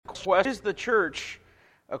Is the church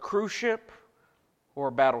a cruise ship or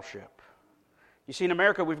a battleship? You see, in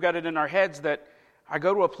America, we've got it in our heads that I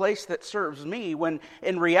go to a place that serves me, when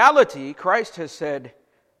in reality, Christ has said,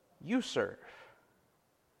 you serve.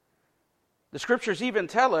 The scriptures even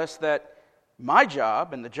tell us that my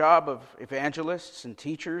job and the job of evangelists and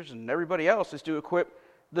teachers and everybody else is to equip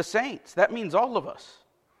the saints. That means all of us.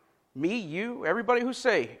 Me, you, everybody who's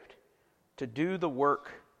saved, to do the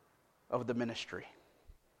work of the ministry.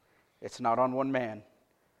 It's not on one man.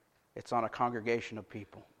 It's on a congregation of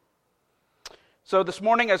people. So this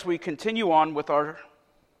morning, as we continue on with our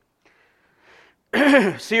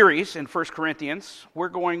series in 1 Corinthians, we're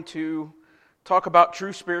going to talk about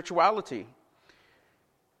true spirituality.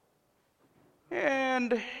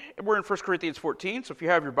 And we're in 1 Corinthians 14, so if you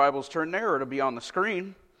have your Bibles, turn there, it'll be on the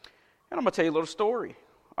screen. And I'm going to tell you a little story.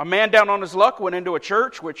 A man down on his luck went into a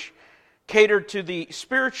church which catered to the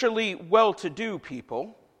spiritually well-to-do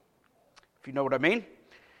people, if you know what I mean.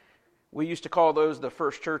 We used to call those the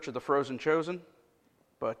first church of the frozen chosen,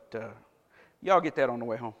 but y'all get that on the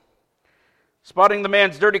way home. Spotting the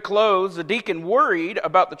man's dirty clothes, the deacon worried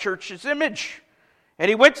about the church's image. And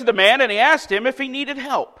he went to the man and he asked him if he needed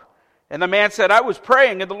help. And the man said, I was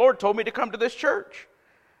praying and the Lord told me to come to this church.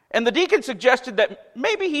 And the deacon suggested that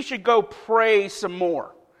maybe he should go pray some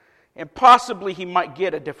more. And possibly he might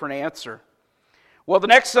get a different answer. Well, the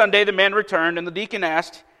next Sunday the man returned and the deacon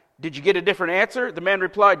asked, did you get a different answer? The man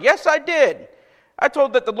replied, yes, I did. I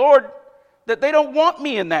told the Lord that they don't want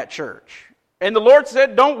me in that church. And the Lord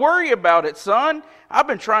said, don't worry about it, son. I've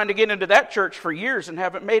been trying to get into that church for years and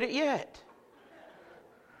haven't made it yet.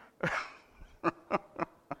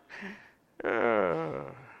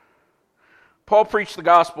 Paul preached the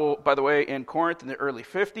gospel, by the way, in Corinth in the early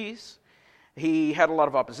 50s. He had a lot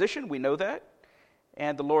of opposition, we know that.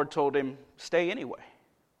 And the Lord told him, stay anyway.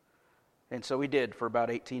 And so he did for about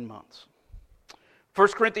 18 months. 1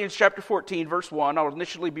 Corinthians chapter 14, verse 1, I'll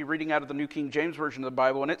initially be reading out of the New King James Version of the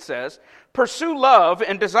Bible, and it says, pursue love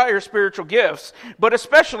and desire spiritual gifts, but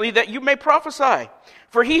especially that you may prophesy.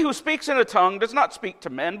 For he who speaks in a tongue does not speak to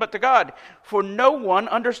men, but to God, for no one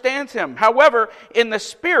understands him. However, in the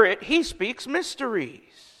Spirit he speaks mysteries.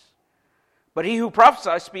 But he who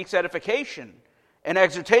prophesies speaks edification and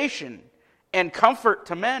exhortation and comfort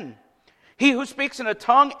to men. He who speaks in a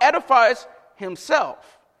tongue edifies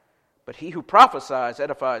himself, but he who prophesies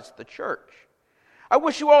edifies the church. I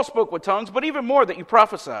wish you all spoke with tongues, but even more that you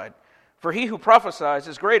prophesied. For he who prophesies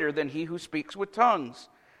is greater than he who speaks with tongues,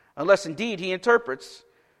 unless indeed he interprets,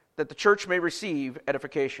 that the church may receive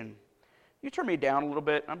edification. You turn me down a little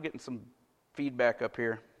bit. I'm getting some feedback up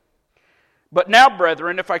here. But now,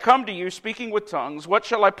 brethren, if I come to you speaking with tongues, what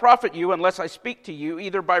shall I profit you unless I speak to you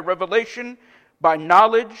either by revelation, by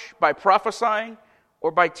knowledge, by prophesying,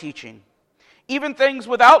 or by teaching? Even things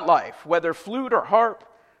without life, whether flute or harp,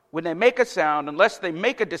 when they make a sound, unless they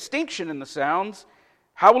make a distinction in the sounds,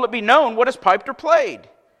 how will it be known what is piped or played?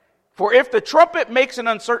 For if the trumpet makes an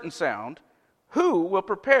uncertain sound, who will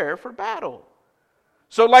prepare for battle?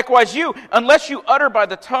 So likewise you, unless you utter by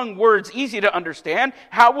the tongue words easy to understand,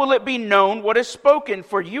 how will it be known what is spoken?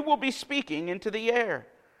 For you will be speaking into the air.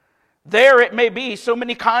 There it may be so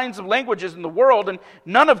many kinds of languages in the world, and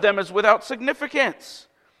none of them is without significance.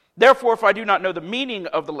 Therefore, if I do not know the meaning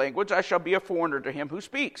of the language, I shall be a foreigner to him who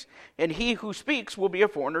speaks, and he who speaks will be a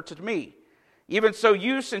foreigner to me. Even so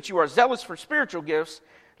you, since you are zealous for spiritual gifts,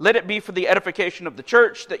 let it be for the edification of the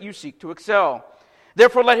church that you seek to excel.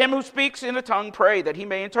 Therefore, let him who speaks in a tongue pray that he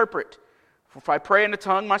may interpret. For if I pray in a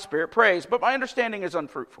tongue, my spirit prays, but my understanding is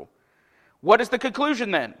unfruitful. What is the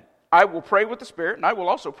conclusion then? I will pray with the Spirit, and I will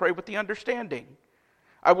also pray with the understanding.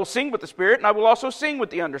 I will sing with the Spirit, and I will also sing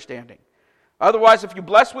with the understanding. Otherwise, if you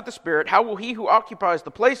bless with the Spirit, how will he who occupies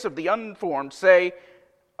the place of the uninformed say,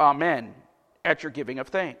 Amen, at your giving of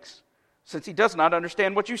thanks? Since he does not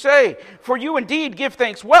understand what you say. For you indeed give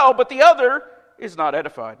thanks well, but the other is not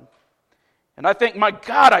edified. And I think, my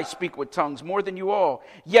God, I speak with tongues more than you all.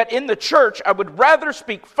 Yet in the church I would rather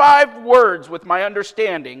speak 5 words with my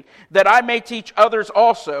understanding, that I may teach others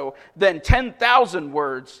also, than 10,000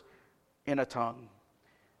 words in a tongue.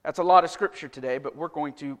 That's a lot of scripture today, but we're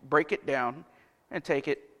going to break it down and take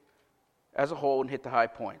it as a whole and hit the high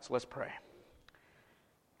points. Let's pray.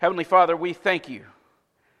 Heavenly Father, we thank you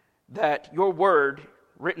that your word,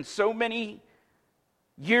 written so many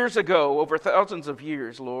years ago, over thousands of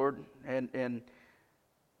years, Lord, and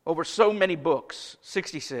over so many books,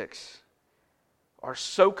 66, are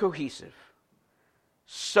so cohesive,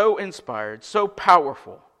 so inspired, so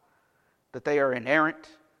powerful, that they are inerrant,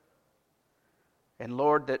 and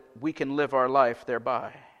Lord, that we can live our life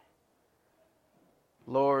thereby.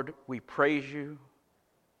 Lord, we praise you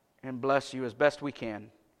and bless you as best we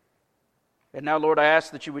can. And now, Lord, I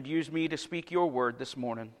ask that you would use me to speak your word this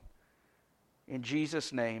morning. In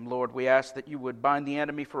Jesus' name, Lord, we ask that you would bind the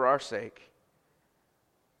enemy for our sake.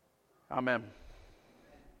 Amen.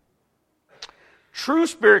 True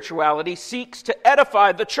spirituality seeks to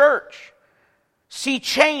edify the church, see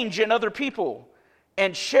change in other people,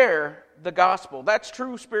 and share the gospel. That's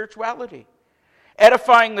true spirituality.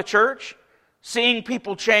 Edifying the church, seeing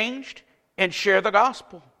people changed, and share the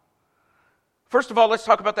gospel. First of all, let's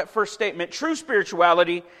talk about that first statement. True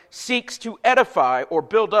spirituality seeks to edify or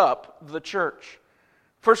build up the church.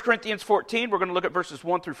 1 Corinthians 14, we're going to look at verses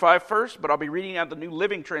 1 through 5 first, but I'll be reading out the New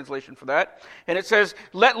Living Translation for that. And it says,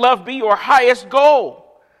 "Let love be your highest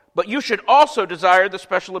goal, but you should also desire the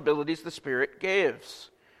special abilities the Spirit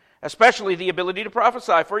gives, especially the ability to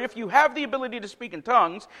prophesy. For if you have the ability to speak in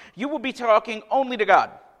tongues, you will be talking only to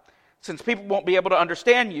God. Since people won't be able to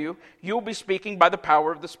understand you, you'll be speaking by the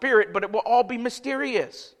power of the Spirit, but it will all be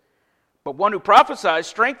mysterious. But one who prophesies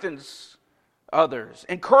strengthens others,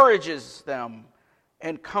 encourages them,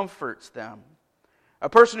 and comforts them. A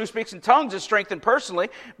person who speaks in tongues is strengthened personally,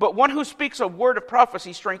 but one who speaks a word of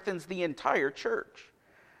prophecy strengthens the entire church.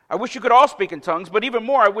 I wish you could all speak in tongues, but even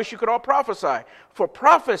more, I wish you could all prophesy. For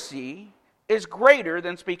prophecy is greater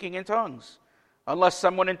than speaking in tongues, unless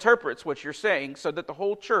someone interprets what you're saying so that the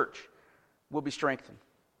whole church will be strengthened."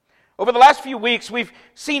 Over the last few weeks, we've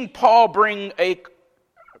seen Paul bring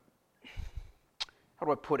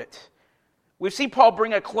We've seen Paul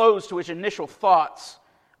bring a close to his initial thoughts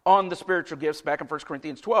on the spiritual gifts back in 1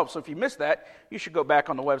 Corinthians 12. So if you missed that, you should go back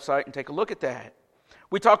on the website and take a look at that.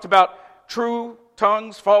 We talked about true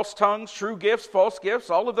tongues, true gifts, false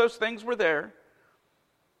gifts. All of those things were there.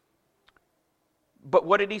 But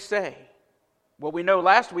what did he say? Well, we know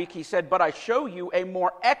last week he said, "But I show you a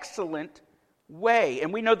more excellent way."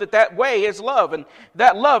 And we know that that way is love, and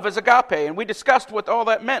that love is agape. And we discussed what all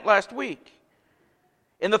that meant last week.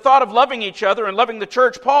 In the thought of loving each other and loving the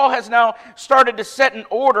church, Paul has now started to set in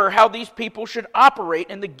order how these people should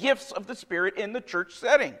operate in the gifts of the Spirit in the church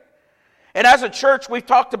setting. And as a church, we've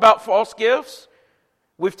talked about false gifts.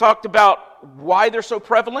 We've talked about why they're so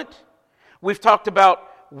prevalent. We've talked about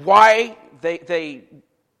why they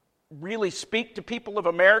really speak to people of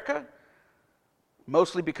America,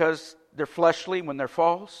 mostly because they're fleshly when they're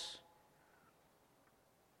false.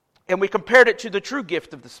 And we compared it to the true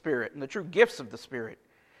gift of the Spirit and the true gifts of the Spirit.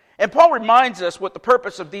 And Paul reminds us what the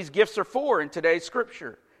purpose of these gifts are for in today's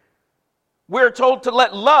Scripture. We're told to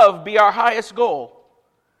let love be our highest goal.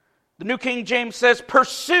 The New King James says,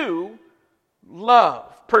 pursue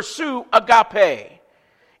love. Pursue agape.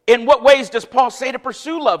 In what ways does Paul say to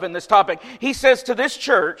pursue love in this topic? He says to this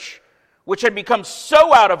church, which had become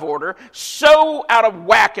so out of order, so out of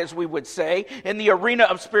whack, as we would say, in the arena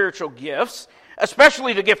of spiritual gifts,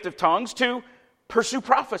 especially the gift of tongues, to pursue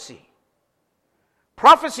prophecy.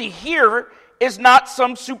 Prophecy here is not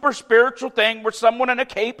some super spiritual thing where someone in a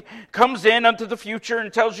cape comes in unto the future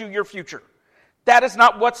and tells you your future. That is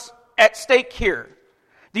not what's at stake here.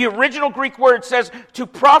 The original Greek word says to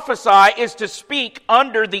prophesy is to speak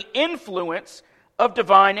under the influence of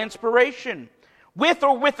divine inspiration, with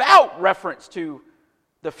or without reference to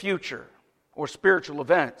the future or spiritual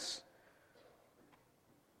events.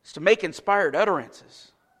 It's to make inspired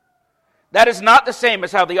utterances. That is not the same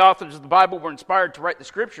as how the authors of the Bible were inspired to write the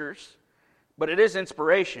Scriptures, but it is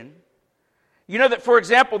inspiration. You know that, for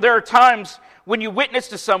example, there are times when you witness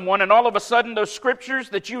to someone and all of a sudden those Scriptures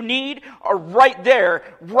that you need are right there,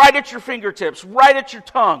 right at your fingertips, right at your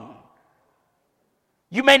tongue.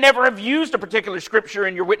 You may never have used a particular Scripture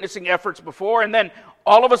in your witnessing efforts before, and then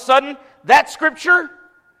all of a sudden, that Scripture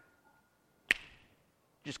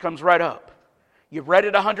just comes right up. You've read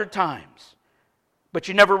it 100 times, but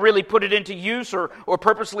you never really put it into use or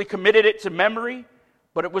purposely committed it to memory,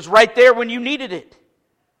 but it was right there when you needed it.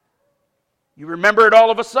 You remember it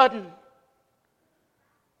all of a sudden.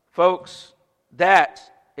 Folks, that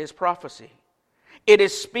is prophecy. It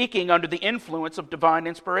is speaking under the influence of divine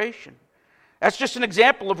inspiration. That's just an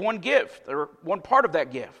example of one gift, or one part of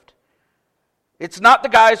that gift. It's not the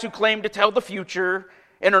guys who claim to tell the future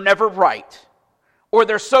and are never right. Or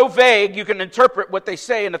they're so vague you can interpret what they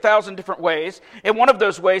say in 1,000 different ways, and one of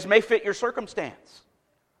those ways may fit your circumstance.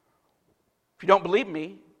 If you don't believe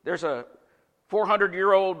me, there's a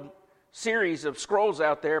 400-year-old series of scrolls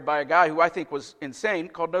out there by a guy who I think was insane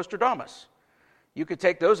called Nostradamus. You could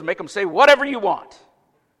take those and make them say whatever you want.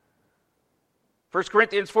 1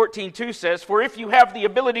 Corinthians 14:2 says, "For if you have the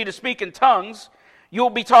ability to speak in tongues, you will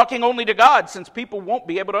be talking only to God, since people won't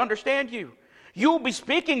be able to understand you. You will be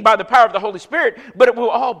speaking by the power of the Holy Spirit, but it will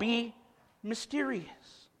all be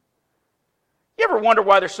mysterious." You ever wonder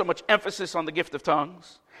why there's so much emphasis on the gift of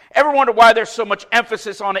tongues? Ever wonder why there's so much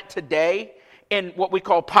emphasis on it today in what we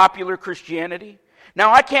call popular Christianity?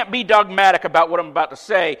 Now, I can't be dogmatic about what I'm about to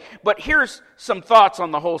say, but here's some thoughts on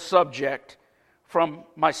the whole subject from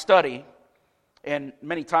my study, and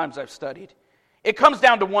many times I've studied. It comes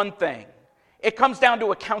down to one thing. It comes down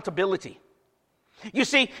to accountability. You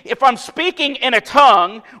see, if I'm speaking in a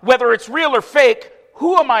tongue, whether it's real or fake,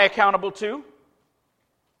 who am I accountable to?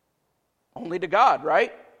 Only to God,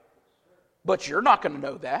 right? But you're not going to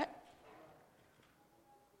know that.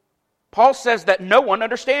 Paul says that no one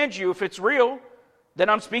understands you. If it's real, then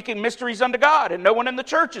I'm speaking mysteries unto God, and no one in the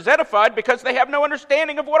church is edified because they have no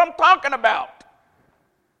understanding of what I'm talking about.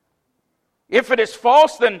 If it is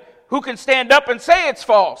false, then who can stand up and say it's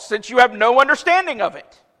false, since you have no understanding of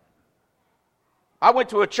it? I went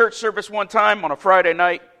to a church service one time on a Friday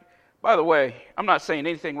night. By the way, I'm not saying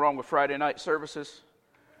anything wrong with Friday night services.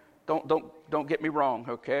 Don't get me wrong,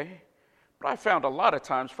 okay? But I found a lot of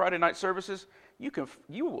times Friday night services,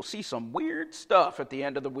 you will see some weird stuff at the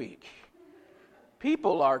end of the week.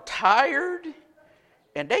 People are tired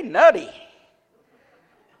and they nutty.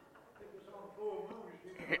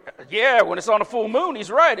 Yeah, when it's on a full moon,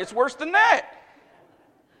 he's right. It's worse than that.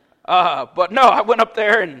 But no, I went up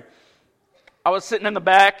there and I was sitting in the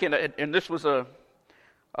back, and this was a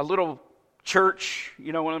little church,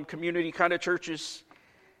 one of them community kind of churches,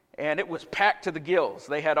 and it was packed to the gills.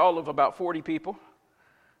 They had all of about 40 people,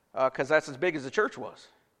 because that's as big as the church was.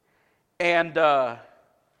 And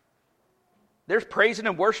they're praising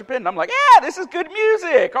and worshiping, and I'm like, yeah, this is good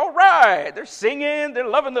music, all right. They're singing, they're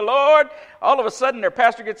loving the Lord. All of a sudden, their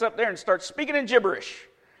pastor gets up there and starts speaking in gibberish.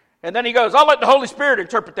 And then he goes, I'll let the Holy Spirit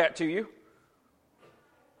interpret that to you.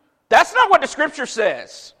 That's not what the scripture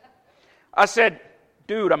says. I said,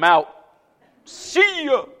 dude, I'm out. See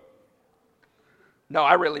ya. No,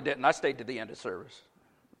 I really didn't. I stayed to the end of service.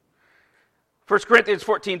 1 Corinthians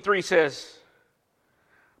 14:3 says,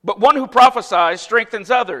 but one who prophesies strengthens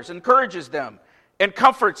others, encourages them, and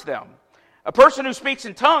comforts them. A person who speaks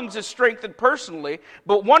in tongues is strengthened personally,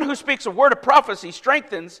 but one who speaks a word of prophecy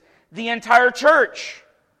strengthens the entire church.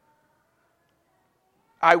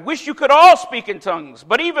 I wish you could all speak in tongues,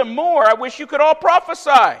 but even more, I wish you could all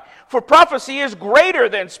prophesy. For prophecy is greater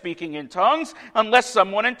than speaking in tongues, unless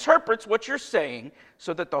someone interprets what you're saying,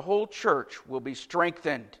 so that the whole church will be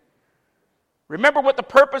strengthened. Remember what the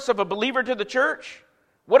purpose of a believer to the church?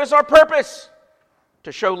 What is our purpose?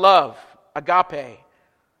 To show love, agape,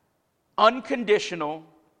 unconditional,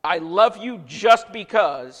 I love you just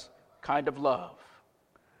because kind of love.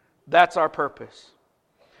 That's our purpose.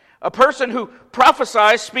 A person who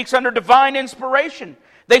prophesies speaks under divine inspiration.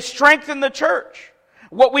 They strengthen the church.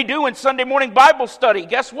 What we do in Sunday morning Bible study,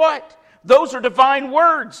 guess what? Those are divine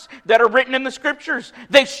words that are written in the scriptures.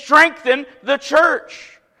 They strengthen the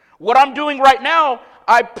church. What I'm doing right now,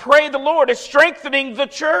 I pray the Lord is strengthening the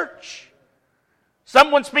church.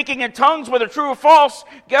 Someone speaking in tongues, whether true or false,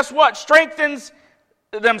 guess what? Strengthens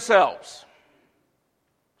themselves.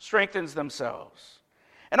 Strengthens themselves.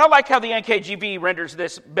 And I like how the NKJV renders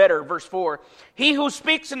this better, verse 4. He who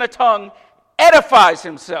speaks in a tongue edifies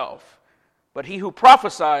himself, but he who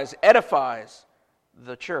prophesies edifies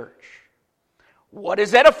the church. What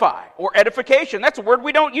is edify or edification? That's a word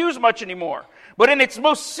we don't use much anymore. But in its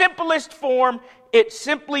most simplest form, it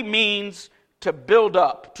simply means to build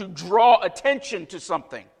up, to draw attention to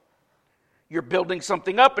something. You're building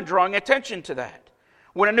something up and drawing attention to that.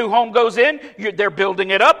 When a new home goes in, they're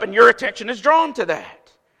building it up and your attention is drawn to that.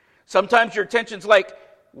 Sometimes your attention's like,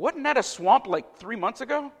 wasn't that a swamp like 3 months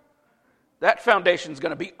ago? That foundation's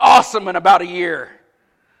going to be awesome in about a year.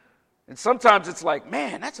 And sometimes it's like,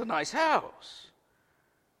 man, that's a nice house.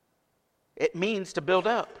 It means to build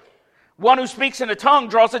up. One who speaks in a tongue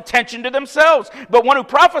draws attention to themselves, but one who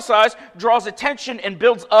prophesies draws attention and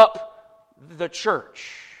builds up the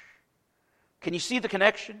church. Can you see the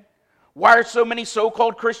connection? Why are so many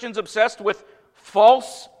so-called Christians obsessed with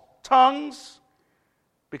false tongues?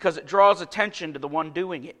 Because it draws attention to the one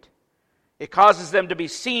doing it. It causes them to be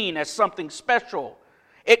seen as something special.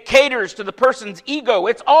 It caters to the person's ego.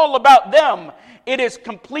 It's all about them. It is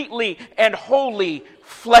completely and wholly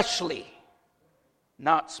fleshly,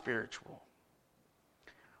 not spiritual.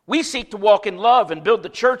 We seek to walk in love and build the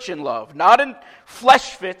church in love, not in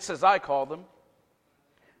flesh fits, as I call them,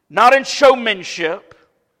 not in showmanship,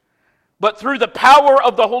 but through the power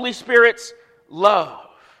of the Holy Spirit's love.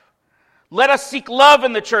 Let us seek love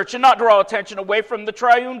in the church and not draw attention away from the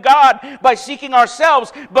triune God by seeking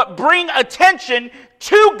ourselves, but bring attention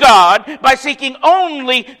to God by seeking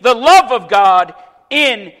only the love of God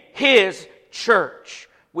in His church,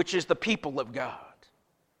 which is the people of God.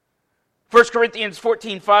 1 Corinthians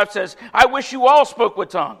 14:5 says, I wish you all spoke with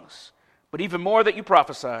tongues, but even more that you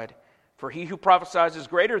prophesied. For he who prophesies is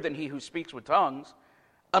greater than he who speaks with tongues,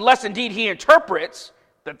 unless indeed he interprets,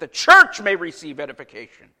 that the church may receive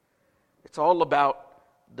edification. It's all about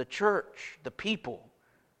the church, the people.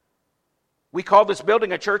 We call this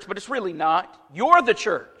building a church, but it's really not. You're the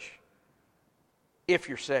church, if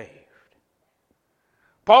you're saved.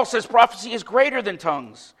 Paul says prophecy is greater than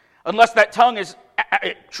tongues, unless that tongue is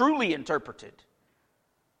truly interpreted.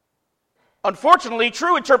 Unfortunately,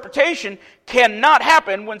 true interpretation cannot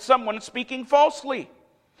happen when someone is speaking falsely.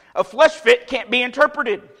 A flesh fit can't be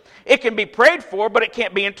interpreted. It can be prayed for, but it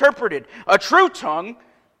can't be interpreted. A true tongue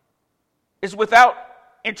is without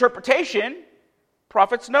interpretation,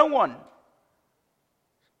 profits no one,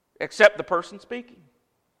 except the person speaking.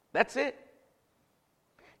 That's it.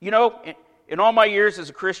 You know, in all my years as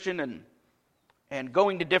a Christian and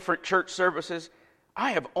going to different church services,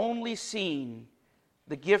 I have only seen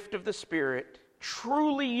the gift of the Spirit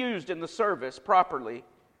truly used in the service properly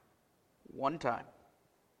one time.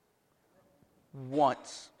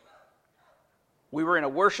 Once. We were in a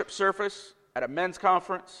worship service at a men's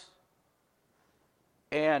conference,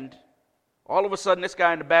 and all of a sudden this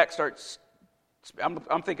guy in the back starts,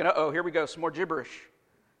 I'm thinking, uh-oh, here we go, some more gibberish,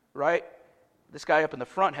 right? This guy up in the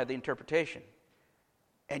front had the interpretation,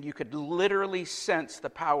 and you could literally sense the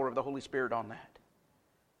power of the Holy Spirit on that.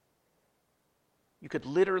 You could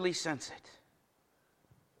literally sense it.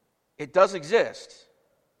 It does exist,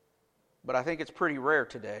 but I think it's pretty rare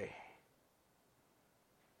today.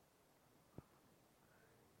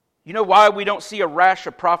 You know why we don't see a rash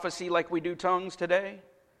of prophecy like we do tongues today?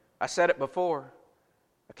 I said it before.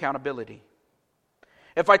 Accountability.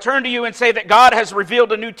 If I turn to you and say that God has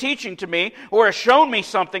revealed a new teaching to me, or has shown me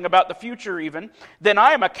something about the future even, then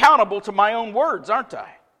I am accountable to my own words, aren't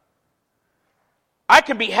I? I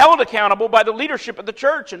can be held accountable by the leadership of the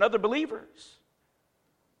church and other believers.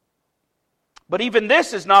 But even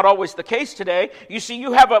this is not always the case today. You see,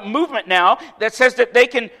 you have a movement now that says that they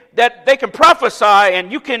can prophesy and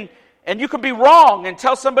you can be wrong and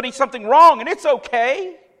tell somebody something wrong, and it's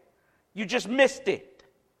okay. You just missed it.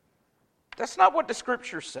 That's not what the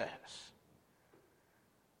Scripture says.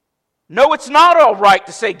 No, it's not all right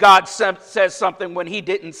to say God says something when He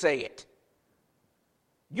didn't say it.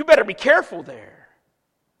 You better be careful there.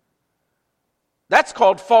 That's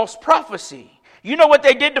called false prophecy. You know what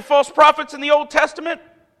they did to false prophets in the Old Testament?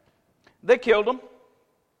 They killed them.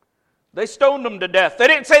 They stoned them to death. They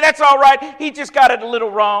didn't say, that's all right, he just got it a little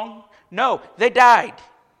wrong. No, they died.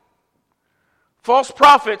 False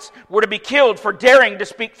prophets were to be killed for daring to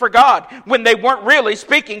speak for God when they weren't really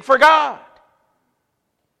speaking for God.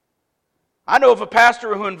 I know of a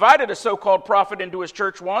pastor who invited a so-called prophet into his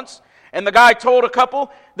church once, and the guy told a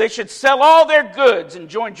couple they should sell all their goods and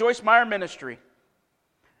join Joyce Meyer Ministry.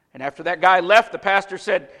 And after that guy left, the pastor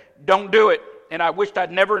said, don't do it. And I wished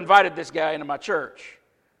I'd never invited this guy into my church.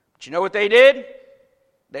 But you know what they did?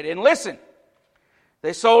 They didn't listen.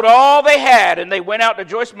 They sold all they had and they went out to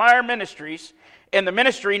Joyce Meyer Ministries, and the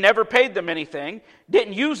ministry never paid them anything,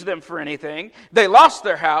 didn't use them for anything. They lost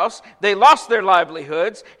their house, they lost their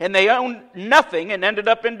livelihoods, and they owned nothing and ended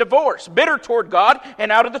up in divorce, bitter toward God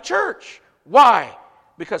and out of the church. Why?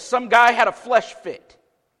 Because some guy had a flesh fit.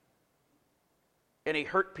 And he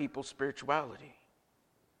hurt people's spirituality.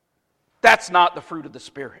 That's not the fruit of the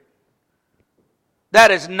Spirit.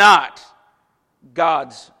 That is not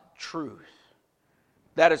God's truth.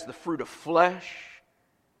 That is the fruit of flesh,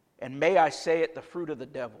 and may I say it, the fruit of the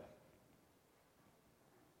devil.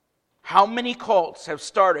 How many cults have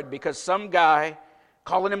started because some guy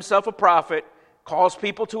calling himself a prophet calls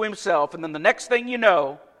people to himself, and then the next thing you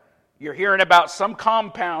know, you're hearing about some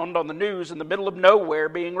compound on the news in the middle of nowhere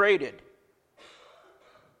being raided?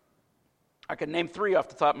 I can name 3 off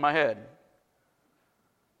the top of my head.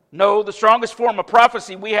 No, the strongest form of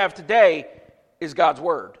prophecy we have today is God's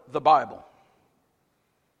Word, the Bible.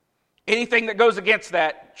 Anything that goes against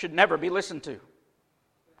that should never be listened to.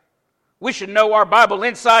 We should know our Bible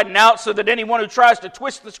inside and out so that anyone who tries to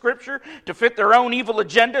twist the Scripture to fit their own evil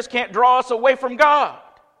agendas can't draw us away from God.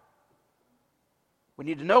 We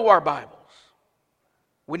need to know our Bibles.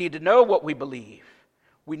 We need to know what we believe.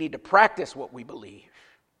 We need to practice what we believe.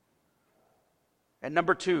 And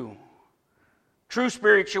number 2, true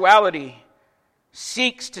spirituality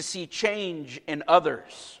seeks to see change in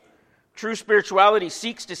others. True spirituality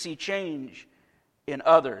seeks to see change in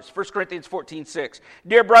others. 1 Corinthians 14:6.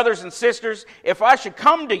 Dear brothers and sisters, if I should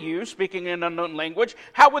come to you speaking in an unknown language,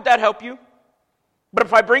 how would that help you? But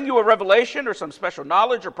if I bring you a revelation or some special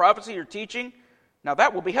knowledge or prophecy or teaching, now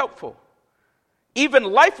that will be helpful. Even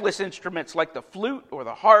lifeless instruments like the flute or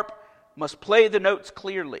the harp must play the notes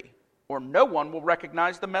clearly, or no one will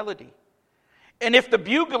recognize the melody. And if the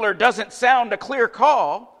bugler doesn't sound a clear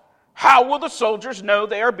call, how will the soldiers know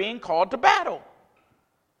they are being called to battle?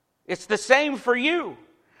 It's the same for you.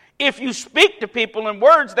 If you speak to people in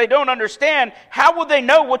words they don't understand, how will they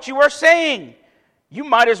know what you are saying? You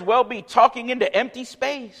might as well be talking into empty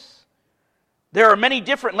space. There are many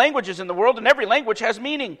different languages in the world, and every language has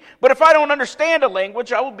meaning. But if I don't understand a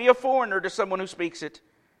language, I will be a foreigner to someone who speaks it.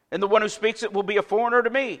 And the one who speaks it will be a foreigner to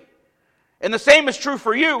me. And the same is true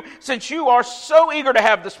for you. Since you are so eager to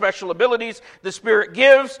have the special abilities the Spirit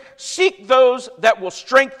gives, seek those that will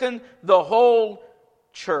strengthen the whole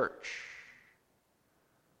church.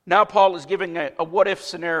 Now Paul is giving a what-if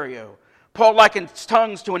scenario. Paul likens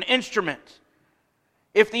tongues to an instrument.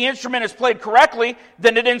 If the instrument is played correctly,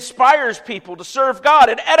 then it inspires people to serve God.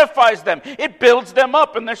 It edifies them. It builds them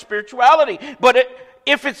up in their spirituality. But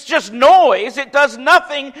if it's just noise, it does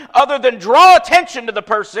nothing other than draw attention to the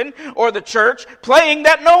person or the church playing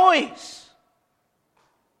that noise.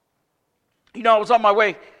 You know, I was on my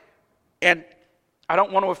way, and I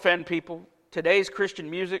don't want to offend people. Today's Christian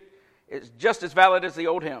music is just as valid as the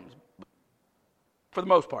old hymns, for the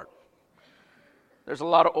most part. There's a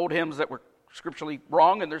lot of old hymns that were scripturally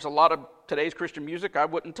wrong, and there's a lot of today's Christian music I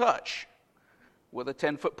wouldn't touch with a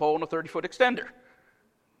 10-foot pole and a 30-foot extender.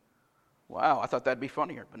 Wow, I thought that'd be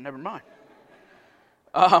funnier, but never mind.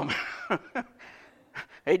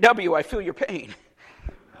 Hey, W, I feel your pain.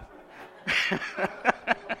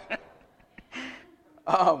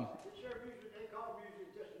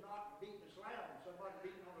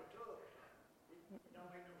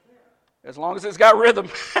 As long as it's got rhythm.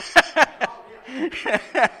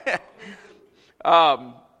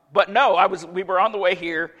 But no, we were on the way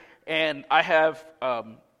here, and I have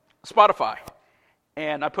Spotify,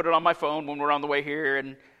 and I put it on my phone when we're on the way here,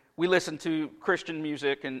 and we listen to Christian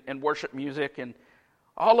music and worship music, and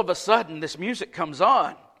all of a sudden this music comes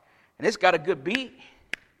on, and it's got a good beat.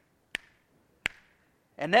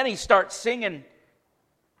 And then he starts singing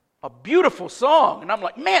a beautiful song, and I'm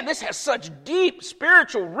like, man, this has such deep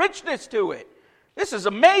spiritual richness to it. This is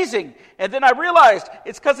amazing. And then I realized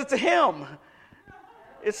it's because it's a hymn.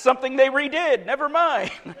 It's something they redid. Never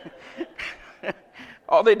mind.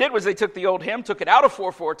 All they did was they took the old hymn, took it out of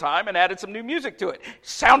 4/4 time, and added some new music to it.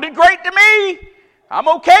 Sounded great to me. I'm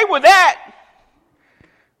okay with that.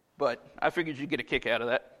 But I figured you'd get a kick out of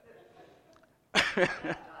that.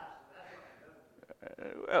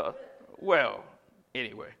 Well,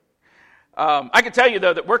 anyway. I can tell you,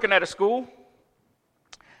 though, that working at a school,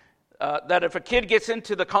 that if a kid gets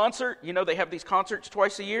into the concert, you know they have these concerts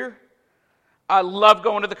twice a year. I love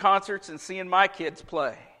going to the concerts and seeing my kids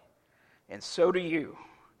play. And so do you.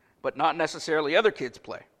 But not necessarily other kids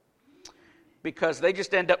play. Because they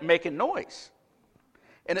just end up making noise.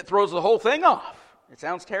 And it throws the whole thing off. It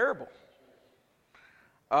sounds terrible.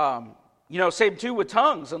 Same too with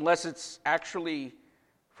tongues, unless it's actually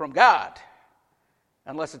from God.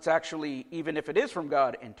 Unless it's actually, even if it is from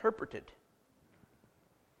God, interpreted.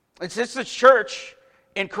 And since the church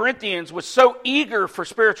in Corinthians was so eager for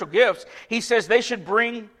spiritual gifts, he says they should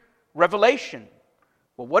bring revelation.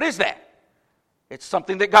 Well, what is that? It's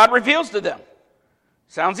something that God reveals to them.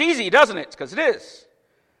 Sounds easy, doesn't it? Because it is.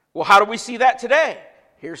 Well, how do we see that today?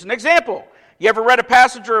 Here's an example. You ever read a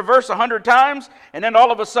passage or a verse 100 times, and then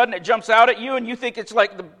all of a sudden it jumps out at you, and you think it's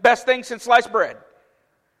like the best thing since sliced bread?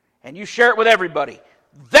 And you share it with everybody.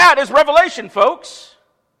 That is revelation, folks.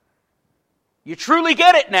 You truly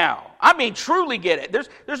get it now. I mean, truly get it.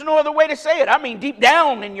 There's no other way to say it. I mean, deep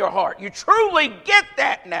down in your heart. You truly get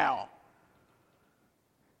that now.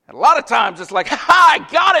 And a lot of times it's like, I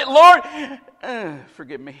got it, Lord.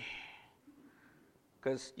 Forgive me.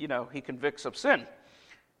 Because, he convicts of sin.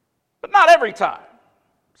 But not every time.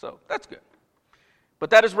 So that's good.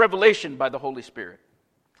 But that is revelation by the Holy Spirit.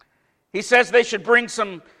 He says they should bring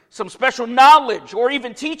some special knowledge or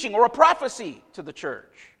even teaching or a prophecy to the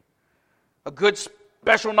church. A good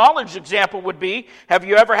special knowledge example would be, have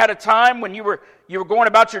you ever had a time when you were going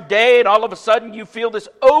about your day and all of a sudden you feel this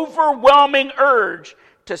overwhelming urge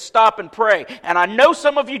to stop and pray? And I know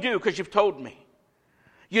some of you do because you've told me.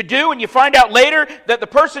 You do, and you find out later that the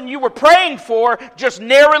person you were praying for just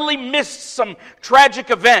narrowly missed some tragic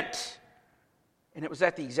event. And it was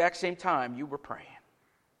at the exact same time you were praying.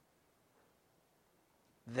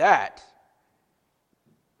 That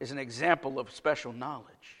is an example of special knowledge.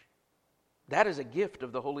 That is a gift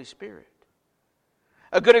of the Holy Spirit.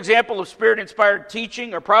 A good example of Spirit-inspired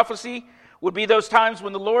teaching or prophecy would be those times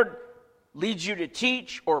when the Lord leads you to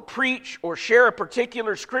teach or preach or share a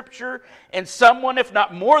particular scripture, and someone, if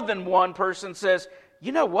not more than one person, says,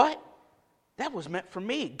 you know what? that was meant for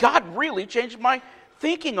me. God really changed my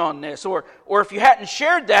thinking on this. Or if you hadn't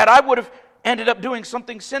shared that, I would have ended up doing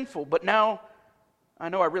something sinful. But now I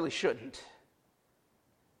know I really shouldn't.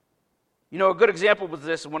 You know, a good example was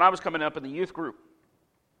this. When I was coming up in the youth group,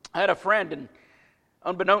 I had a friend, and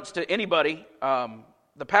unbeknownst to anybody,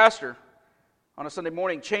 the pastor on a Sunday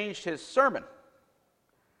morning changed his sermon.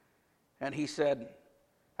 And he said,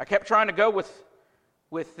 I kept trying to go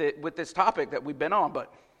with this topic that we've been on,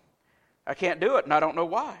 but I can't do it, and I don't know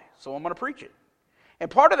why, so I'm going to preach it. And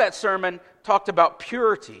part of that sermon talked about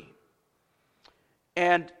purity.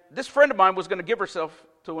 And this friend of mine was going to give herself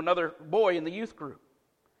to another boy in the youth group.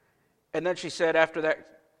 And then she said, after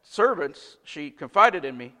that service, she confided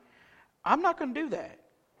in me, I'm not going to do that.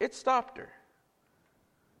 It stopped her.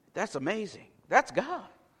 That's amazing. That's God.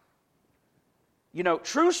 You know,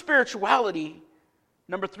 true spirituality,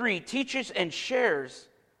 number 3, teaches and shares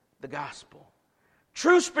the gospel.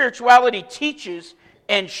 True spirituality teaches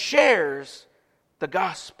and shares the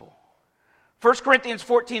gospel. 1 Corinthians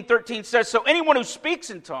 14:13 says, so anyone who speaks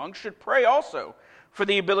in tongues should pray also for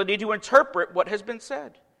the ability to interpret what has been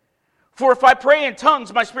said. For if I pray in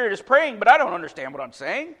tongues, my spirit is praying, but I don't understand what I'm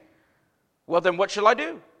saying. Well, then what shall I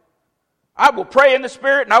do? I will pray in the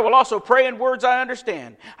Spirit, and I will also pray in words I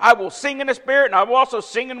understand. I will sing in the Spirit, and I will also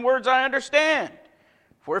sing in words I understand.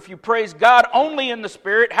 For if you praise God only in the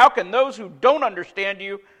Spirit, how can those who don't understand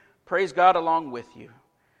you praise God along with you?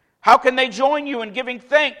 How can they join you in giving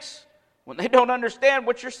thanks when they don't understand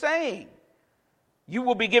what you're saying? You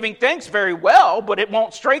will be giving thanks very well, but it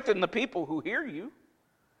won't strengthen the people who hear you.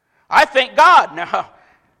 I thank God. Now,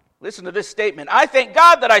 listen to this statement. I thank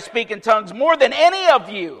God that I speak in tongues more than any of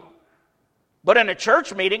you. But in a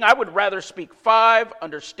church meeting, I would rather speak 5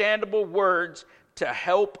 understandable words to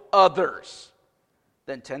help others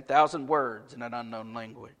than 10,000 words in an unknown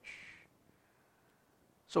language.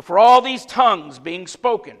 So for all these tongues being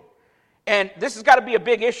spoken, and this has got to be a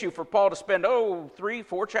big issue for Paul to spend,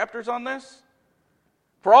 3-4 chapters on this.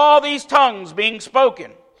 For all these tongues being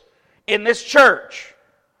spoken in this church,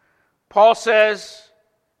 Paul says,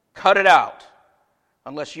 cut it out,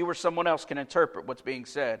 unless you or someone else can interpret what's being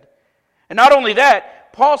said. And not only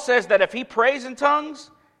that, Paul says that if he prays in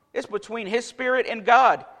tongues, it's between his spirit and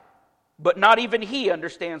God, but not even he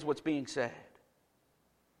understands what's being said.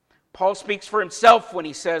 Paul speaks for himself when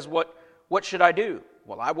he says, what should I do?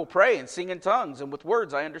 Well, I will pray and sing in tongues and with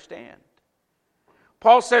words I understand.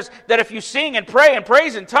 Paul says that if you sing and pray and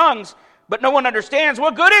praise in tongues, but no one understands,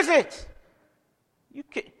 what good is it?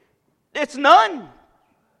 It's none.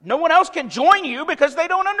 No one else can join you because they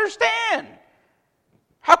don't understand.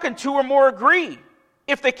 How can 2 or more agree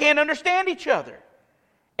if they can't understand each other?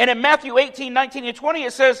 And in Matthew 18:19 and 20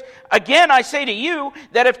 it says, again I say to you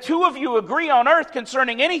that if 2 of you agree on earth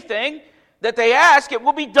concerning anything that they ask, it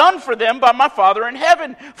will be done for them by my Father in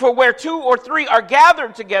heaven. For where 2 or 3 are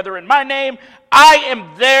gathered together in my name, I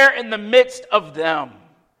am there in the midst of them.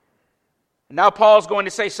 And now Paul's going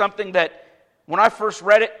to say something that when I first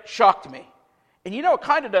read it shocked me. And you know, it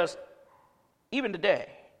kind of does even today.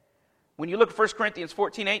 When you look at 1 Corinthians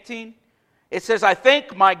 14:18, it says, I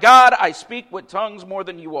thank my God I speak with tongues more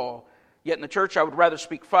than you all. Yet in the church I would rather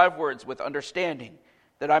speak 5 words with understanding,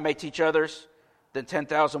 that I may teach others, than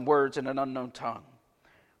 10,000 words in an unknown tongue.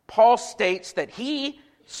 Paul states that he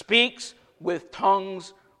speaks with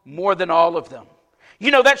tongues more than all of them.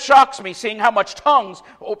 You know, that shocks me, seeing how much tongues,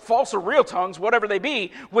 false or real tongues, whatever they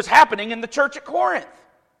be, was happening in the church at Corinth.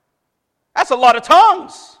 That's a lot of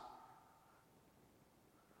tongues.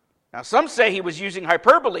 Now, some say he was using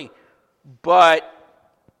hyperbole, but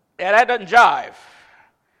that doesn't jive.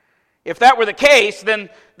 If that were the case, then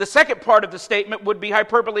the second part of the statement would be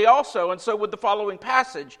hyperbole also, and so would the following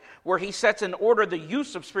passage, where he sets in order the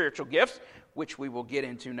use of spiritual gifts, which we will get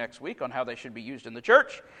into next week on how they should be used in the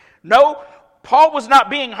church. No, Paul was not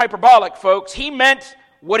being hyperbolic, folks. He meant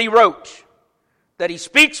what he wrote, that he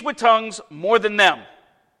speaks with tongues more than them.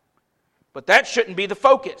 But that shouldn't be the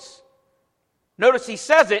focus. Notice he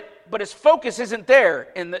says it, but his focus isn't there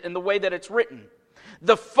in the way that it's written.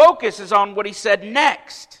 The focus is on what he said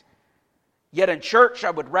next. Yet in church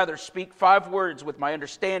I would rather speak 5 words with my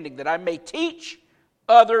understanding, that I may teach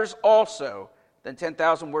others also, than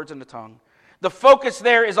 10,000 words in a tongue. The focus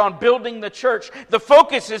there is on building the church. The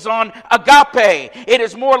focus is on agape. It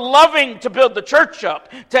is more loving to build the church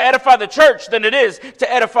up, to edify the church, than it is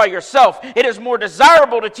to edify yourself. It is more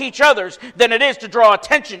desirable to teach others than it is to draw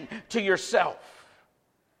attention to yourself.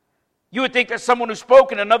 You would think that someone who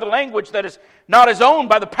spoke in another language that is not his own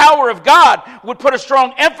by the power of God would put a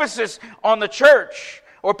strong emphasis on the church,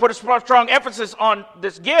 or put a strong emphasis on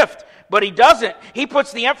this gift, but he doesn't. He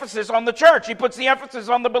puts the emphasis on the church. He puts the emphasis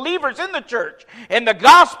on the believers in the church and the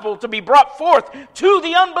gospel to be brought forth to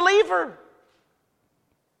the unbeliever.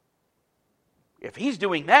 If he's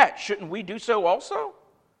doing that, shouldn't we do so also?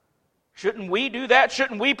 Shouldn't we do that?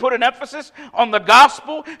 Shouldn't we put an emphasis on the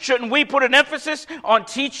gospel? Shouldn't we put an emphasis on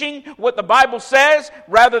teaching what the Bible says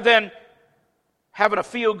rather than having a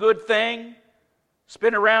feel-good thing?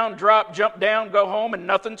 Spin around, drop, jump down, go home, and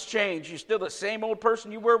nothing's changed. You're still the same old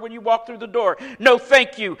person you were when you walked through the door. No,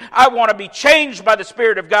 thank you. I want to be changed by the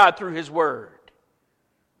Spirit of God through His Word.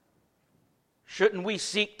 Shouldn't we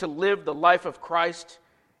seek to live the life of Christ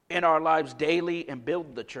in our lives daily and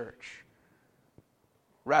build the church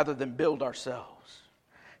rather than build ourselves?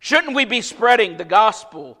 Shouldn't we be spreading the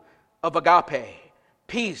gospel of agape,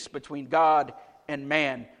 peace between God and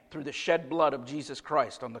man through the shed blood of Jesus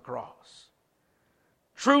Christ on the cross?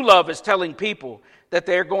 True love is telling people that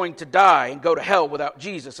they're going to die and go to hell without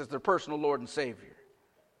Jesus as their personal Lord and Savior.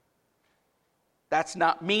 That's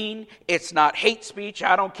not mean. It's not hate speech.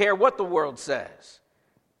 I don't care what the world says.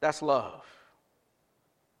 That's love.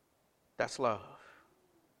 That's love.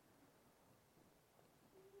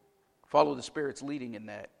 Follow the Spirit's leading in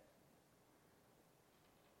that.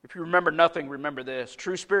 If you remember nothing, remember this.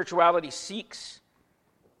 True spirituality seeks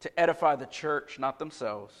to edify the church, not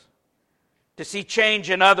themselves. To see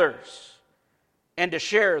change in others, and to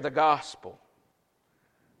share the gospel.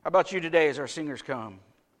 How about you today as our singers come?